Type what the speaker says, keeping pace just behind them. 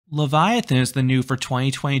Leviathan is the new for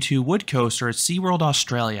 2022 wood coaster at SeaWorld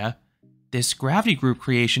Australia. This Gravity Group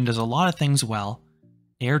creation does a lot of things well: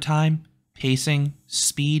 airtime, pacing,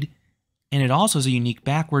 speed, and it also has a unique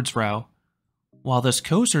backwards row. While this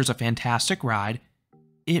coaster is a fantastic ride,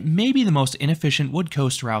 it may be the most inefficient wood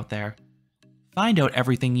coaster out there. Find out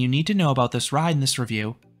everything you need to know about this ride in this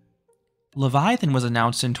review. Leviathan was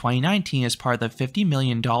announced in 2019 as part of the $50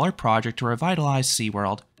 million project to revitalize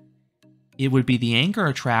SeaWorld. It would be the anchor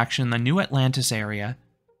attraction in the new Atlantis area.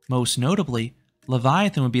 Most notably,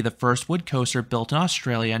 Leviathan would be the first wood coaster built in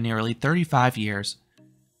Australia in nearly 35 years.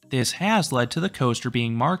 This has led to the coaster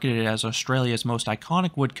being marketed as Australia's most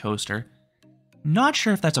iconic wood coaster. Not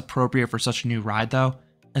sure if that's appropriate for such a new ride though,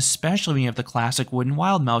 especially when you have the classic wooden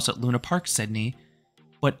wild mouse at Luna Park Sydney,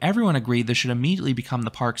 but everyone agreed this should immediately become the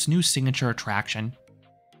park's new signature attraction.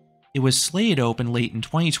 It was slated to open late in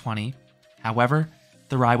 2020, however,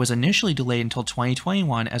 the ride was initially delayed until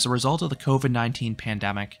 2021 as a result of the COVID-19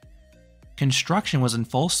 pandemic. Construction was in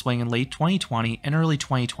full swing in late 2020 and early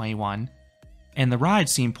 2021, and the ride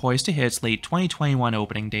seemed poised to hit its late 2021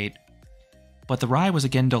 opening date. But the ride was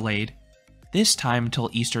again delayed, this time until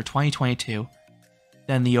Easter 2022.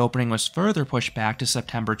 Then the opening was further pushed back to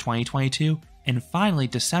September 2022, and finally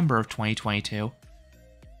December of 2022.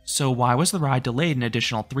 So why was the ride delayed an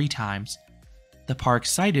additional 3 times? The park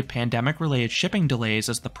cited pandemic-related shipping delays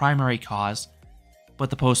as the primary cause, but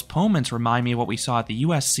the postponements remind me of what we saw at the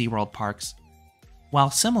US SeaWorld parks. While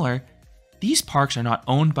similar, these parks are not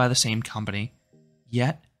owned by the same company.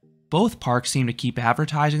 Yet, both parks seem to keep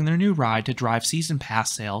advertising their new ride to drive season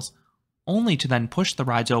pass sales, only to then push the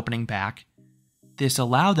ride's opening back. This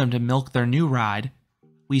allowed them to milk their new ride.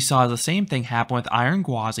 We saw the same thing happen with Iron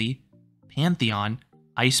Gwazi, Pantheon,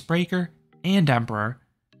 Icebreaker, and Emperor.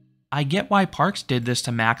 I get why parks did this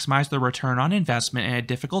to maximize their return on investment in a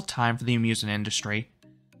difficult time for the amusement industry,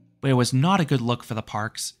 but it was not a good look for the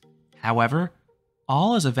parks. However,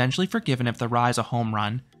 all is eventually forgiven if the ride is a home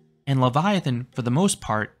run, and Leviathan, for the most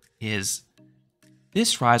part, is.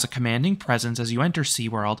 This ride is a commanding presence as you enter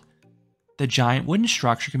SeaWorld. The giant wooden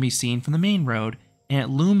structure can be seen from the main road, and it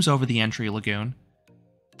looms over the entry lagoon.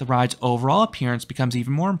 The ride's overall appearance becomes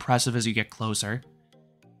even more impressive as you get closer.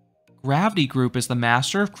 Gravity Group is the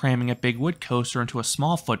master of cramming a big wood coaster into a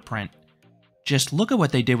small footprint. Just look at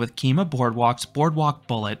what they did with Kima Boardwalk's Boardwalk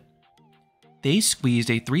Bullet. They squeezed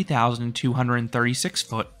a 3,236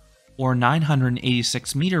 foot, or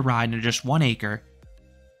 986 meter ride into just 1 acre.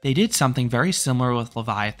 They did something very similar with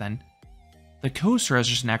Leviathan. The coaster has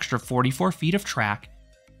just an extra 44 feet of track,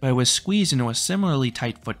 but it was squeezed into a similarly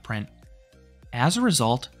tight footprint. As a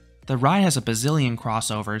result, the ride has a bazillion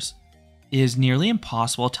crossovers. It is nearly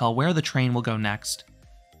impossible to tell where the train will go next.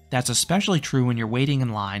 That's especially true when you're waiting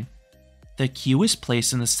in line. The queue is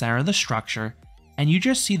placed in the center of the structure, and you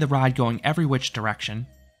just see the ride going every which direction.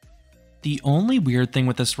 The only weird thing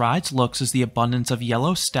with this ride's looks is the abundance of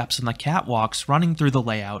yellow steps and the catwalks running through the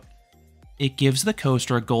layout. It gives the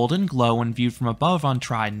coaster a golden glow when viewed from above on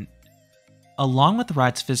Trident. Along with the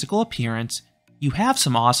ride's physical appearance, you have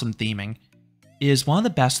some awesome theming. It is one of the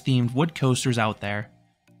best themed wood coasters out there.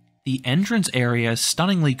 The entrance area is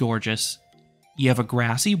stunningly gorgeous. You have a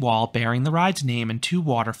grassy wall bearing the ride's name and 2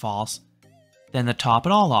 waterfalls. Then to top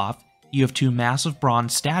it all off, you have 2 massive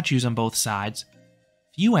bronze statues on both sides.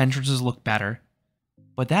 Few entrances look better.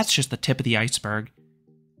 But that's just the tip of the iceberg.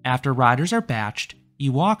 After riders are batched,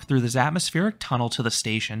 you walk through this atmospheric tunnel to the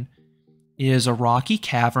station. It is a rocky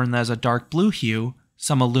cavern that has a dark blue hue,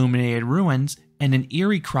 some illuminated ruins, and an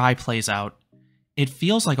eerie cry plays out. It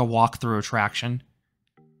feels like a walk-through attraction.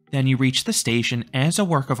 Then you reach the station and it's a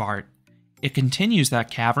work of art. It continues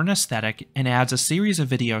that cavern aesthetic and adds a series of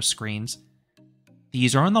video screens.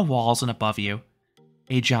 These are on the walls and above you.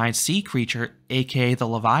 A giant sea creature, aka the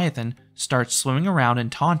Leviathan, starts swimming around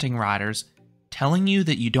and taunting riders, telling you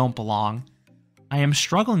that you don't belong. I am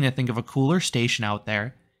struggling to think of a cooler station out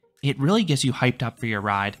there. It really gets you hyped up for your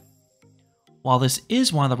ride. While this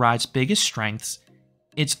is one of the ride's biggest strengths,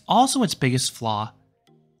 it's also its biggest flaw.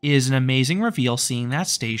 It is an amazing reveal seeing that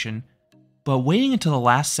station, but waiting until the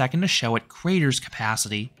last second to show it craters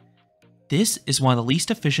capacity. This is one of the least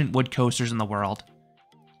efficient wood coasters in the world.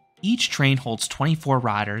 Each train holds 24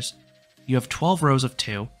 riders. You have 12 rows of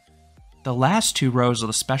 2. The last 2 rows are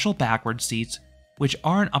the special backward seats, which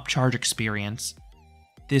are an upcharge experience.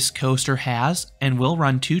 This coaster has and will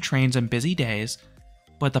run 2 trains on busy days,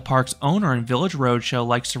 but the park's owner and Village Roadshow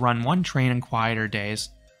likes to run 1 train on quieter days.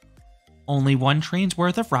 Only 1 train's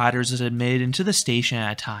worth of riders is admitted into the station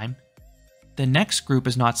at a time. The next group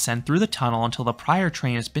is not sent through the tunnel until the prior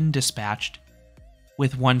train has been dispatched.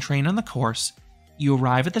 With 1 train on the course, You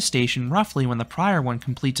arrive at the station roughly when the prior one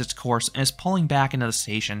completes its course and is pulling back into the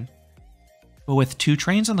station. But with 2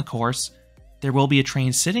 trains on the course, there will be a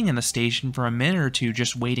train sitting in the station for a minute or two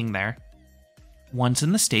just waiting there. Once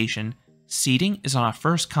in the station, seating is on a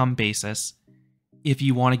first-come basis. If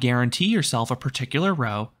you want to guarantee yourself a particular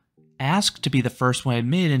row, ask to be the first one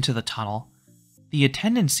admitted into the tunnel. The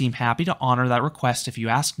attendants seem happy to honor that request if you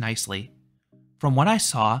ask nicely. From what I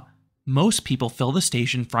saw, most people fill the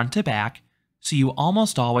station front to back, so you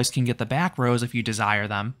almost always can get the back rows if you desire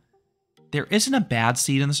them. There isn't a bad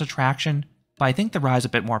seat in this attraction, but I think the ride's a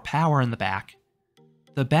bit more power in the back.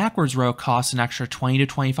 The backwards row costs an extra $20 to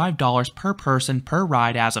 $25 per person per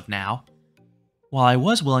ride as of now. While I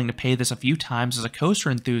was willing to pay this a few times as a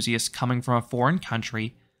coaster enthusiast coming from a foreign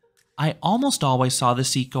country, I almost always saw the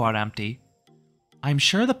seat go out empty. I'm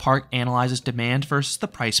sure the park analyzes demand versus the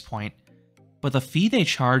price point, but the fee they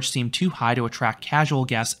charge seemed too high to attract casual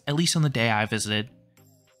guests, at least on the day I visited.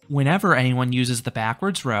 Whenever anyone uses the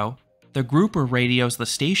backwards row, the grouper radios the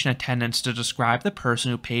station attendants to describe the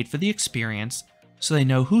person who paid for the experience, so they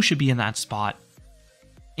know who should be in that spot.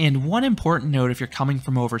 And one important note if you're coming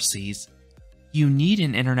from overseas, you need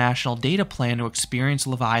an international data plan to experience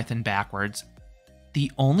Leviathan backwards.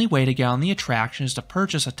 The only way to get on the attraction is to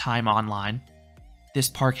purchase a time online. This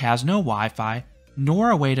park has no Wi-Fi, nor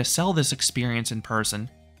a way to sell this experience in person.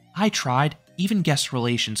 I tried, even guest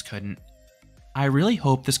relations couldn't. I really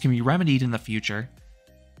hope this can be remedied in the future.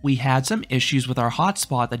 We had some issues with our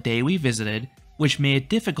hotspot the day we visited, which made it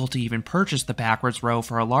difficult to even purchase the backwards row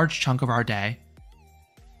for a large chunk of our day.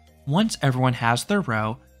 Once everyone has their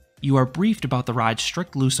row, you are briefed about the ride's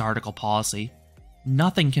strict loose article policy.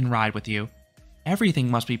 Nothing can ride with you.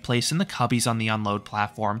 Everything must be placed in the cubbies on the unload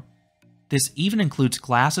platform. This even includes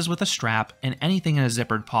glasses with a strap and anything in a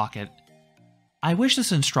zippered pocket. I wish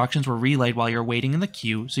this instructions were relayed while you're waiting in the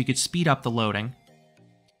queue so you could speed up the loading.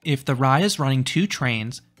 If the ride is running 2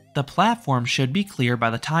 trains, the platform should be clear by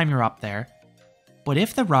the time you're up there. But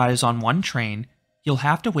if the ride is on 1 train, you'll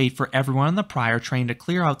have to wait for everyone on the prior train to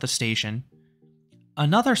clear out the station.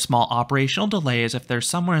 Another small operational delay is if there's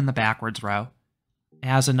someone in the backwards row.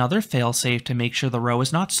 As another failsafe to make sure the row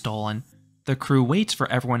is not stolen, the crew waits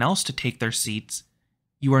for everyone else to take their seats.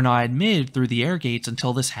 You are not admitted through the air gates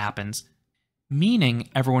until this happens, meaning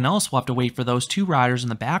everyone else will have to wait for those 2 riders in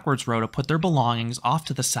the backwards row to put their belongings off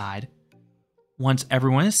to the side. Once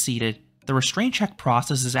everyone is seated, the restraint check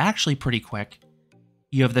process is actually pretty quick.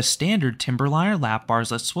 You have the standard Timberliner lap bars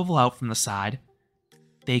that swivel out from the side.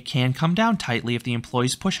 They can come down tightly if the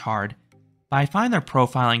employees push hard, but I find their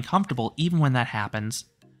profiling comfortable even when that happens.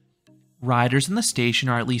 Riders in the station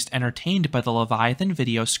are at least entertained by the Leviathan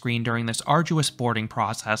video screen during this arduous boarding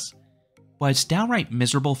process, but it's downright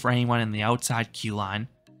miserable for anyone in the outside queue line.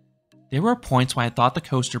 There were points when I thought the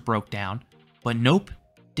coaster broke down, but nope,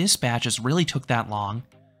 dispatches really took that long.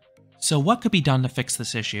 So what could be done to fix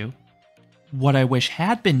this issue? What I wish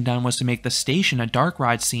had been done was to make the station a dark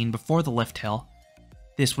ride scene before the lift hill.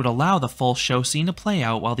 This would allow the full show scene to play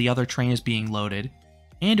out while the other train is being loaded,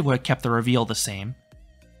 and it would have kept the reveal the same.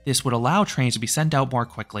 This would allow trains to be sent out more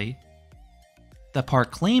quickly. The park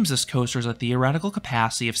claims this coaster has a theoretical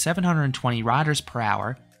capacity of 720 riders per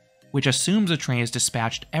hour, which assumes a train is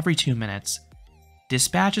dispatched every 2 minutes.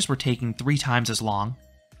 Dispatches were taking 3 times as long.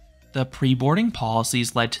 The pre-boarding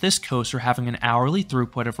policies led to this coaster having an hourly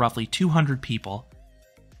throughput of roughly 200 people.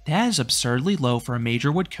 That is absurdly low for a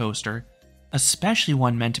major wood coaster, especially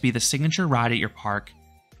one meant to be the signature ride at your park.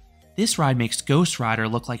 This ride makes Ghost Rider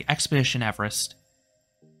look like Expedition Everest.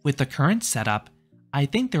 With the current setup, I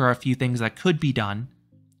think there are a few things that could be done.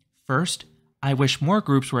 First, I wish more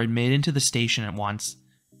groups were admitted into the station at once.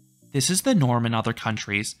 This is the norm in other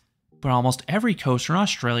countries, but almost every coaster in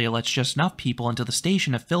Australia lets just enough people into the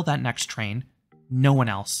station to fill that next train, no one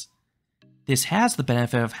else. This has the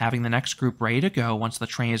benefit of having the next group ready to go once the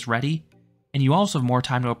train is ready, and you also have more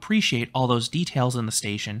time to appreciate all those details in the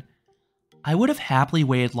station. I would have happily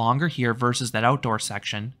waited longer here versus that outdoor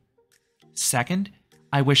section. Second,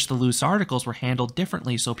 I wish the loose articles were handled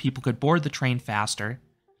differently so people could board the train faster.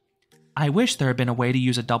 I wish there had been a way to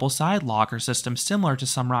use a double-sided locker system similar to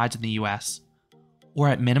some rides in the US. Or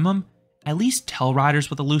at minimum, at least tell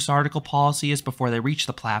riders what the loose article policy is before they reach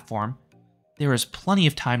the platform. There is plenty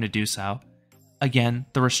of time to do so. Again,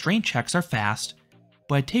 the restraint checks are fast,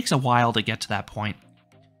 but it takes a while to get to that point.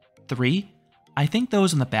 3. I think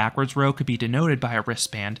those in the backwards row could be denoted by a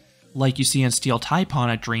wristband, like you see in Steel Taipon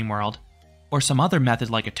at Dreamworld, or some other method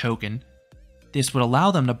like a token. This would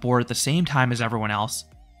allow them to board at the same time as everyone else.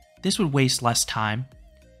 This would waste less time.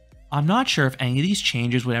 I'm not sure if any of these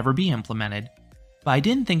changes would ever be implemented, but I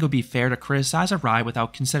didn't think it would be fair to criticize a ride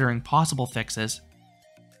without considering possible fixes.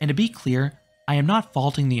 And to be clear, I am not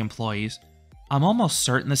faulting the employees. I'm almost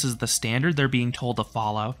certain this is the standard they're being told to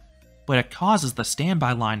follow, but it causes the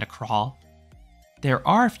standby line to crawl. There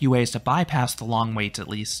are a few ways to bypass the long waits at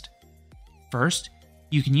least. First,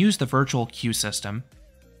 you can use the virtual queue system.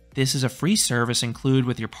 This is a free service included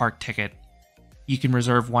with your park ticket. You can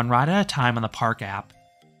reserve one ride at a time on the park app.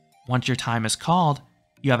 Once your time is called,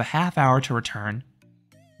 you have a half hour to return.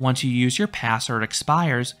 Once you use your pass or it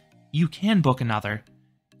expires, you can book another,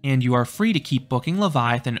 and you are free to keep booking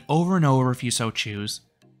Leviathan over and over if you so choose.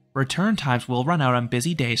 Return times will run out on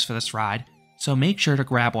busy days for this ride, so make sure to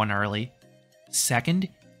grab one early. Second,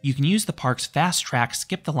 you can use the park's fast track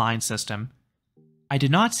skip the line system. I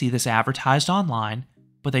did not see this advertised online,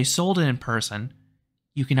 but they sold it in person.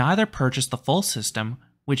 You can either purchase the full system,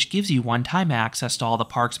 which gives you one-time access to all the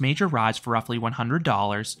park's major rides for roughly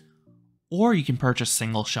 $100, or you can purchase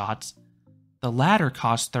single shots. The latter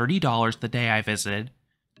cost $30 the day I visited.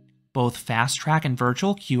 Both Fast Track and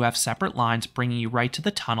Virtual Queue have separate lines bringing you right to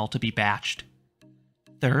the tunnel to be batched.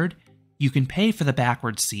 Third, you can pay for the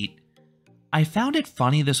backwards seat. I found it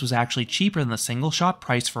funny this was actually cheaper than the single shot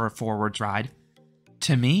price for a forwards ride.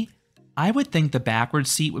 To me, I would think the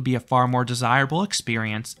backwards seat would be a far more desirable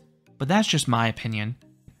experience, but that's just my opinion.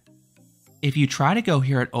 If you try to go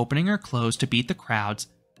here at opening or close to beat the crowds,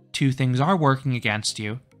 two things are working against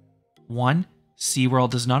you. One, SeaWorld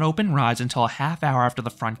does not open rides until a half hour after the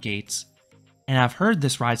front gates, and I've heard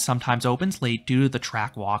this ride sometimes opens late due to the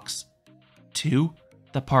track walks. Two,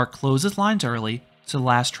 the park closes lines early, so the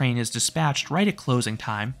last train is dispatched right at closing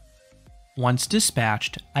time. Once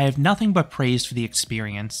dispatched, I have nothing but praise for the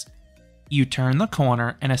experience. You turn the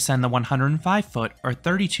corner and ascend the 105-foot or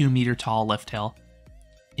 32-meter tall lift hill.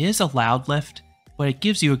 It is a loud lift, but it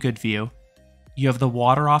gives you a good view. You have the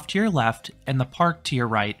water off to your left and the park to your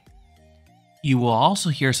right. You will also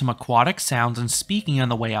hear some aquatic sounds and speaking on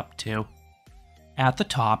the way up too. At the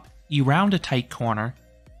top, you round a tight corner.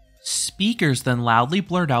 Speakers then loudly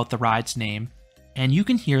blurt out the ride's name, and you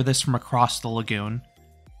can hear this from across the lagoon.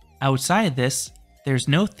 Outside of this, there's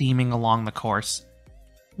no theming along the course.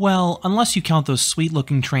 Well, unless you count those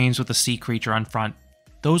sweet-looking trains with a sea creature on front.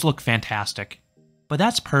 Those look fantastic. But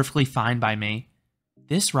that's perfectly fine by me.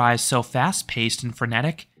 This ride is so fast-paced and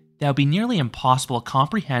frenetic that it would be nearly impossible to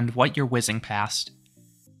comprehend what you're whizzing past.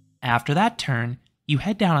 After that turn, you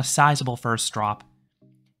head down a sizable first drop.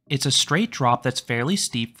 It's a straight drop that's fairly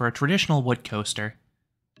steep for a traditional wood coaster.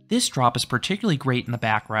 This drop is particularly great in the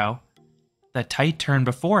back row. The tight turn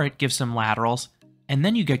before it gives some laterals, and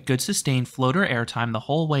then you get good sustained floater airtime the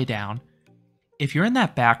whole way down. If you're in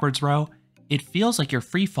that backwards row, it feels like you're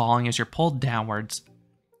free-falling as you're pulled downwards.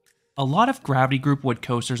 A lot of Gravity Group wood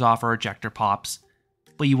coasters offer ejector pops,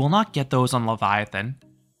 but you will not get those on Leviathan.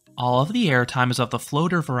 All of the airtime is of the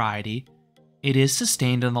floater variety. It is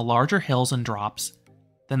sustained in the larger hills and drops,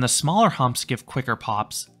 then the smaller humps give quicker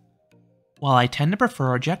pops. While I tend to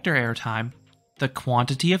prefer ejector airtime, the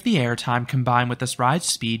quantity of the airtime combined with this ride's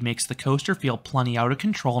speed makes the coaster feel plenty out of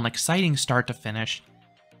control and exciting start to finish.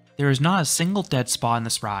 There is not a single dead spot in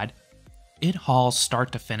this ride. It hauls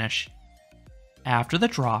start to finish. After the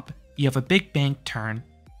drop, you have a big bank turn.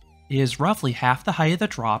 It is roughly half the height of the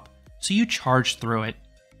drop, so you charge through it.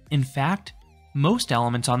 In fact, most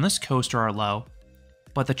elements on this coaster are low,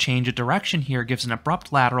 but the change of direction here gives an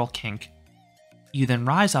abrupt lateral kink. You then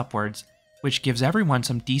rise upwards, which gives everyone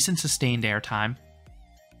some decent sustained airtime.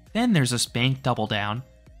 Then there's this bank double down.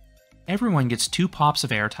 Everyone gets 2 pops of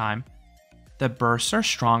airtime. The bursts are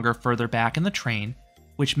stronger further back in the train,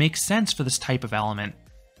 which makes sense for this type of element.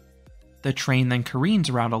 The train then careens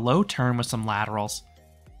around a low turn with some laterals.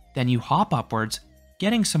 Then you hop upwards,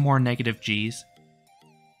 getting some more negative Gs.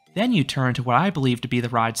 Then you turn to what I believe to be the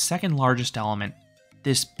ride's second largest element,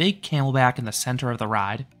 this big camelback in the center of the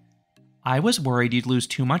ride. I was worried you'd lose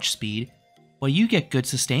too much speed, but you get good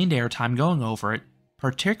sustained airtime going over it,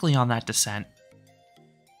 particularly on that descent.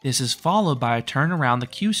 This is followed by a turn around the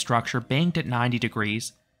queue structure banked at 90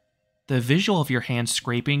 degrees. The visual of your hands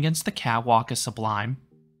scraping against the catwalk is sublime.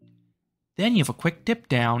 Then you have a quick dip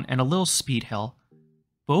down and a little speed hill.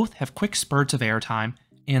 Both have quick spurts of airtime,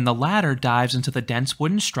 and the latter dives into the dense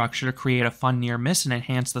wooden structure to create a fun near miss and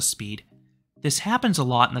enhance the speed. This happens a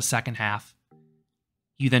lot in the second half.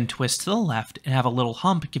 You then twist to the left and have a little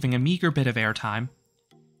hump giving a meager bit of airtime.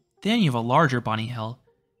 Then you have a larger bunny hill.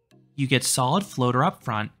 You get solid floater up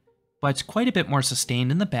front, but it's quite a bit more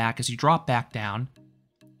sustained in the back as you drop back down.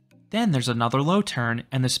 Then there's another low turn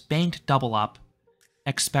and this banked double up.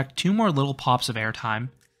 Expect 2 more little pops of airtime.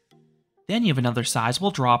 Then you have another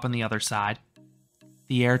sizable drop on the other side.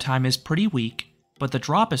 The airtime is pretty weak, but the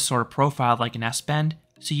drop is sort of profiled like an S-bend,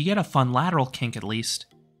 so you get a fun lateral kink at least.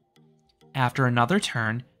 After another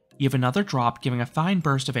turn, you have another drop giving a fine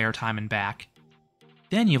burst of airtime and back.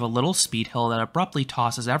 Then you have a little speed hill that abruptly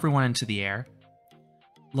tosses everyone into the air.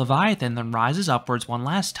 Leviathan then rises upwards one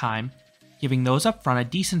last time, giving those up front a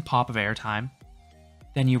decent pop of airtime.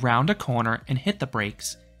 Then you round a corner and hit the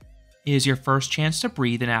brakes. It is your first chance to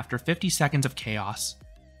breathe in after 50 seconds of chaos.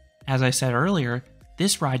 As I said earlier,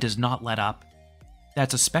 this ride does not let up.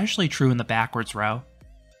 That's especially true in the backwards row.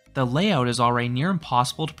 The layout is already near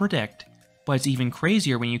impossible to predict, but it's even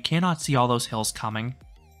crazier when you cannot see all those hills coming.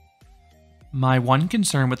 My one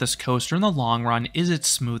concern with this coaster in the long run is its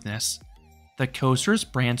smoothness. The coaster is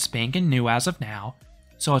brand spanking new as of now,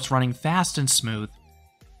 so it's running fast and smooth.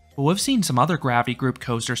 But we've seen some other Gravity Group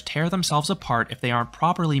coasters tear themselves apart if they aren't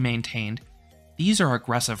properly maintained. These are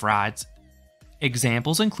aggressive rides.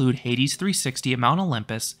 Examples include Hades 360 at Mount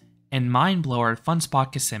Olympus and Mindblower at Fun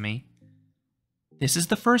Spot Kissimmee. This is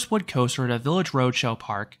the first wood coaster at a Village Roadshow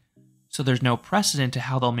park, so there's no precedent to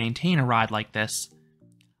how they'll maintain a ride like this.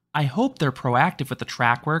 I hope they're proactive with the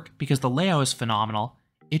track work because the layout is phenomenal.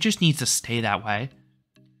 It just needs to stay that way.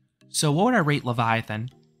 So what would I rate Leviathan?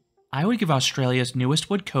 I would give Australia's newest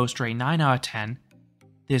wood coaster a 9 out of 10.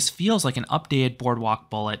 This feels like an updated Boardwalk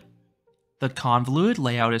Bullet. The convoluted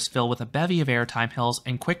layout is filled with a bevy of airtime hills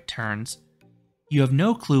and quick turns. You have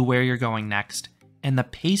no clue where you're going next, and the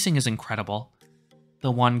pacing is incredible.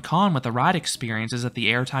 The one con with the ride experience is that the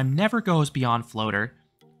airtime never goes beyond floater,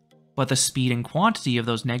 but the speed and quantity of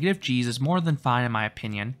those negative Gs is more than fine in my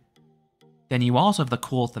opinion. Then you also have the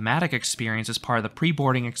cool thematic experience as part of the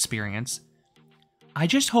pre-boarding experience. I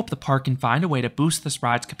just hope the park can find a way to boost this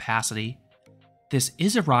ride's capacity. This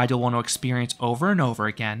is a ride you'll want to experience over and over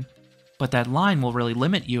again, but that line will really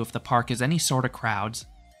limit you if the park has any sort of crowds.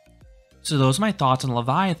 So those are my thoughts on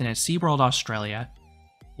Leviathan at SeaWorld Australia.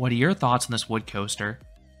 What are your thoughts on this wood coaster?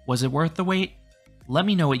 Was it worth the wait? Let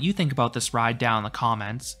me know what you think about this ride down in the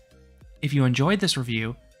comments. If you enjoyed this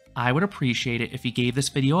review, I would appreciate it if you gave this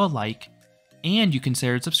video a like, and you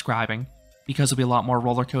considered subscribing, because there'll be a lot more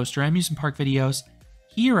roller coaster and amusement park videos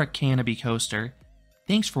here at Canopy Coaster.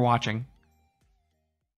 Thanks for watching.